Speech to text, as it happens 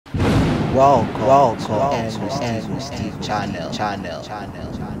Welcome to Steve channel.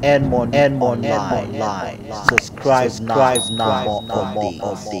 And more online. Subscribe now for more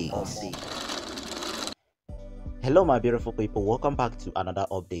updates. Hello my beautiful people, welcome back to another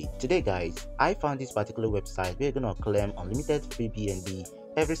update. Today guys, I found this particular website where you're gonna claim unlimited free BNB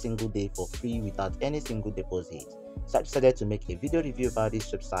every single day for free without any single deposit. So I decided to make a video review about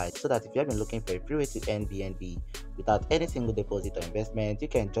this website so that if you have been looking for a free way to earn BNB without any single deposit or investment, you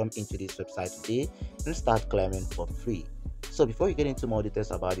can jump into this website today and start claiming for free. So before we get into more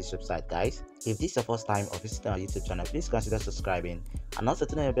details about this website guys, if this is your first time of visiting our YouTube channel, please consider subscribing and also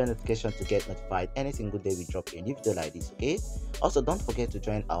turn on your bell notification to get notified any single day we drop a new video like this, okay? Also don't forget to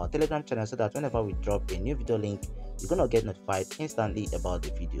join our Telegram channel so that whenever we drop a new video link, you're gonna get notified instantly about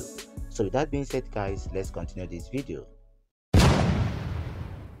the video. So with that being said guys, let's continue this video.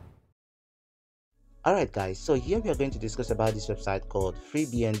 Alright guys, so here we are going to discuss about this website called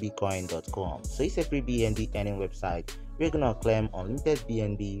freebnbcoin.com. So it's a free BNB earning website. We're gonna claim unlimited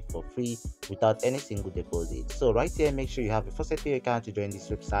BNB for free without any single deposit. So right here, make sure you have a Faucet Pay account to join this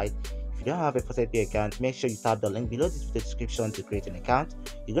website. If you don't have a Faucet Pay account, make sure you tap the link below this video description to create an account.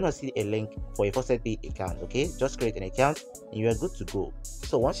 You're gonna see a link for a Faucet Pay account, okay? Just create an account and you are good to go.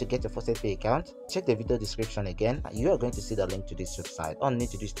 So once you get your Faucet Pay account, check the video description again and you are going to see the link to this website. All you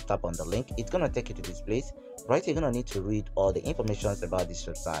need to do is to tap on the link. It's gonna take you to this place. Right here, you're gonna need to read all the information about this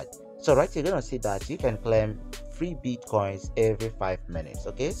website. So right here, you're gonna see that you can claim free bitcoins every 5 minutes,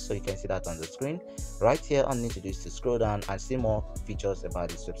 okay? So you can see that on the screen. Right here, all you need to do is to scroll down and see more features about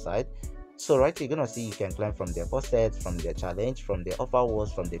this website. So right here, you're gonna see you can claim from their faucets, from their challenge, from their offer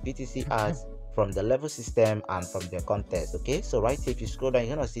wars, from the BTC ads, from the level system, and from their contest, okay? So right here, if you scroll down,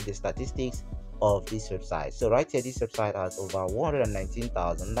 you're gonna see the statistics of this website. So right here, this website has over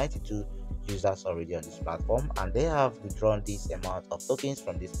 119,092 users already on this platform, and they have withdrawn this amount of tokens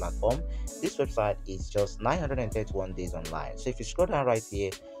from this platform. This website is just 931 days online. So if you scroll down right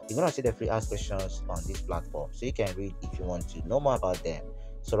here, you're gonna see the free ask questions on this platform, so you can read if you want to know more about them.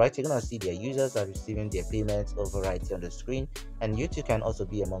 So right here, you're gonna see their users are receiving their payments over right here on the screen, and you too can also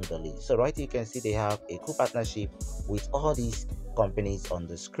be among the list. So right here, you can see they have a cool partnership with all these companies on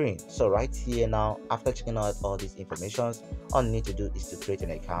the screen. So right here now, after checking out all these informations, all you need to do is to create an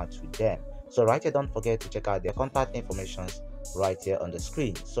account with them. So right here, don't forget to check out their contact information right here on the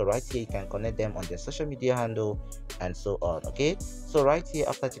screen. So right here, you can connect them on their social media handle and so on, okay? So right here,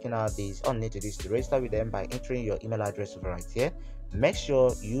 after checking out this, all you need to do is to register with them by entering your email address over right here. Make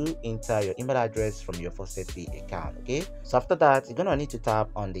sure you enter your email address from your Faucet Pay account, okay? So after that, you're gonna need to tap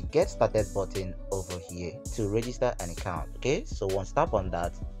on the get started button over here to register an account, okay? So once tap on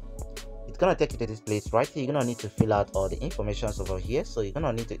that, it's gonna take you to this place. Right here, you're gonna need to fill out all the information over here. So you're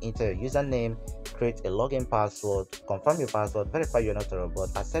gonna need to enter your username, create a login password, confirm your password, verify you're not a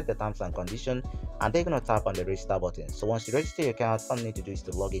robot, accept the terms and conditions, and then you're gonna tap on the register button. So once you register your account, all you need to do is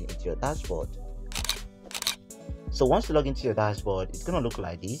to log in into your dashboard. So once you log into your dashboard, it's gonna look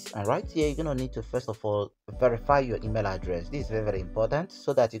like this, and right here you're gonna need to first of all verify your email address. This is very important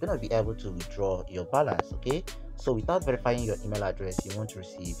so that you're gonna be able to withdraw your balance, okay? So without verifying your email address, you won't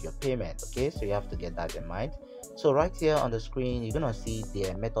receive your payment, okay? So you have to get that in mind. So right here on the screen, you're gonna see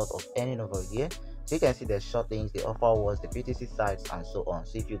their method of earning over here. So you can see the short links, the offer wars, the BTC sites, and so on.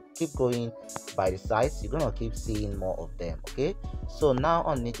 So if you keep going by the sites, you're gonna keep seeing more of them, okay? So now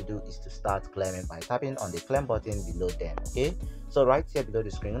all you need to do is to start claiming by tapping on the claim button below them, okay? So right here below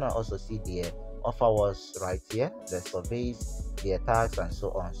the screen, you're gonna also see their offer wars right here, the surveys, their tags, and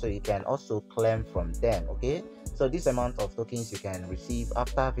so on. So you can also claim from them, okay? So this amount of tokens you can receive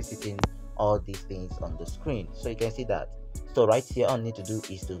after visiting all these things on the screen. So you can see that. So right here, all you need to do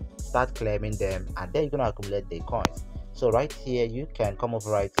is to start claiming them, and then you're gonna accumulate the coins. So right here, you can come over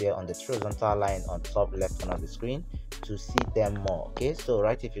right here on the horizontal line on top left corner of the screen to see them more, okay? So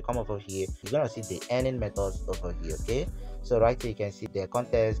right, if you come over here, you're gonna see the earning methods over here, okay? So right here, you can see the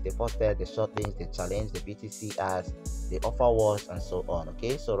contest, the poster, the short links, the challenge, the BTC ads, the offer wars, and so on,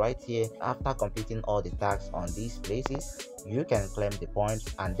 okay? So right here, after completing all the tasks on these places, you can claim the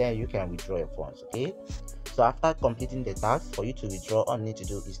points and then you can withdraw your funds, okay? So after completing the task, for you to withdraw, all you need to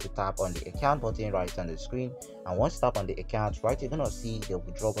do is to tap on the account button right on the screen, and once you tap on the account, right, you're gonna see the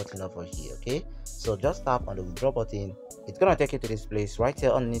withdraw button over here, okay? So just tap on the withdraw button. It's gonna take you to this place. Right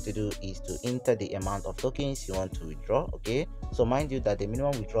here, all you need to do is to enter the amount of tokens you want to withdraw, okay? So mind you that the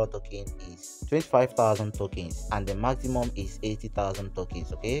minimum withdrawal token is 25,000 tokens and the maximum is 80,000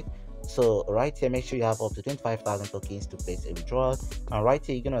 tokens, okay? So right here, make sure you have up to 25,000 tokens to place a withdrawal, and right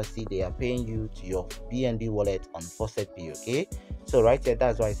here you're gonna see they are paying you to your BNB wallet on Faucet Pay, okay? So right here,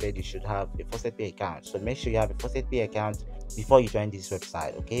 that's why I said you should have a Faucet Pay account. So make sure you have a Faucet Pay account before you join this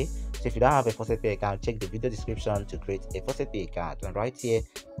website. Okay, so if you don't have a Faucet Pay account, check the video description to create a Faucet Pay account, and right here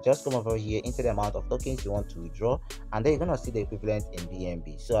just come over here into the amount of tokens you want to withdraw, and then you're gonna see the equivalent in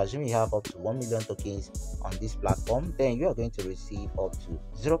BNB. So assume you have up to 1 million tokens on this platform, then you are going to receive up to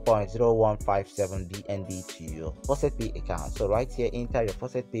 0.0157 BNB to your Faucet Pay account. So right here, enter your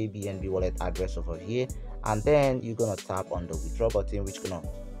Faucet Pay BNB wallet address over here, and then you're gonna tap on the withdraw button, which gonna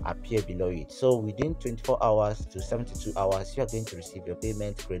appear below it. So within 24 hours to 72 hours, you are going to receive your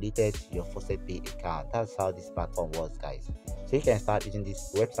payment credited to your Faucet Pay account. That's how this platform works, guys. So you can start using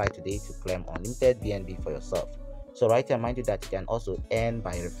this website today to claim unlimited BNB for yourself. So right here, mind you that you can also earn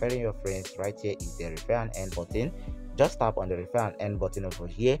by referring your friends. Right here is the refer and earn button. Just tap on the refer and earn button over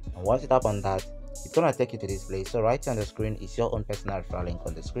here, and once you tap on that, it's gonna take you to this place. So right here on the screen is your own personal referral link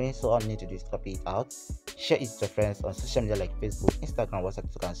on the screen. So all you need to do is copy it out, share it to your friends on social media like Facebook, Instagram, WhatsApp,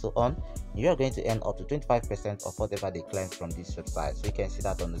 TikTok, and so on. You are going to earn up to 25% of whatever they claim from this website. So you can see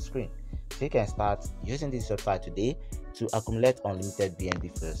that on the screen. So you can start using this website today to accumulate unlimited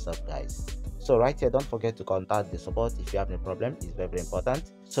BNB for yourself, guys. So right here, don't forget to contact the support if you have any problem. It's very, very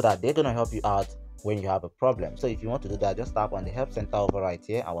important, so that they're gonna help you out when you have a problem. So if you want to do that, just tap on the help center over right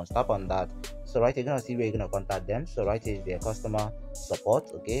here. I want to tap on that. So right here, you're gonna see where you're gonna contact them. So right here is their customer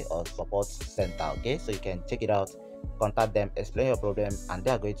support, okay, or support center, okay. So you can check it out, contact them, explain your problem, and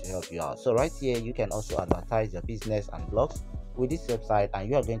they are going to help you out. So right here, you can also advertise your business and blogs with this website, and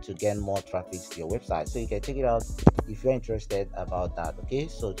you are going to gain more traffic to your website. So you can check it out if you're interested about that. Okay,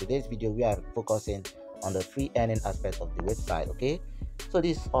 so today's video we are focusing on the free earning aspect of the website. Okay, so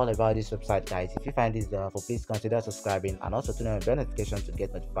this is all about this website, guys. If you find this helpful, please consider subscribing and also turn on the bell notification to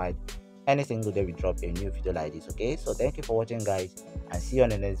get notified any single day we drop a new video like this. Okay, so thank you for watching, guys, and see you on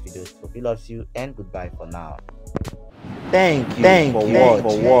the next video. Hope you loves you, and goodbye for now. Thank you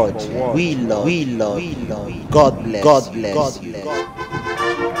for watching. We love you. God bless you.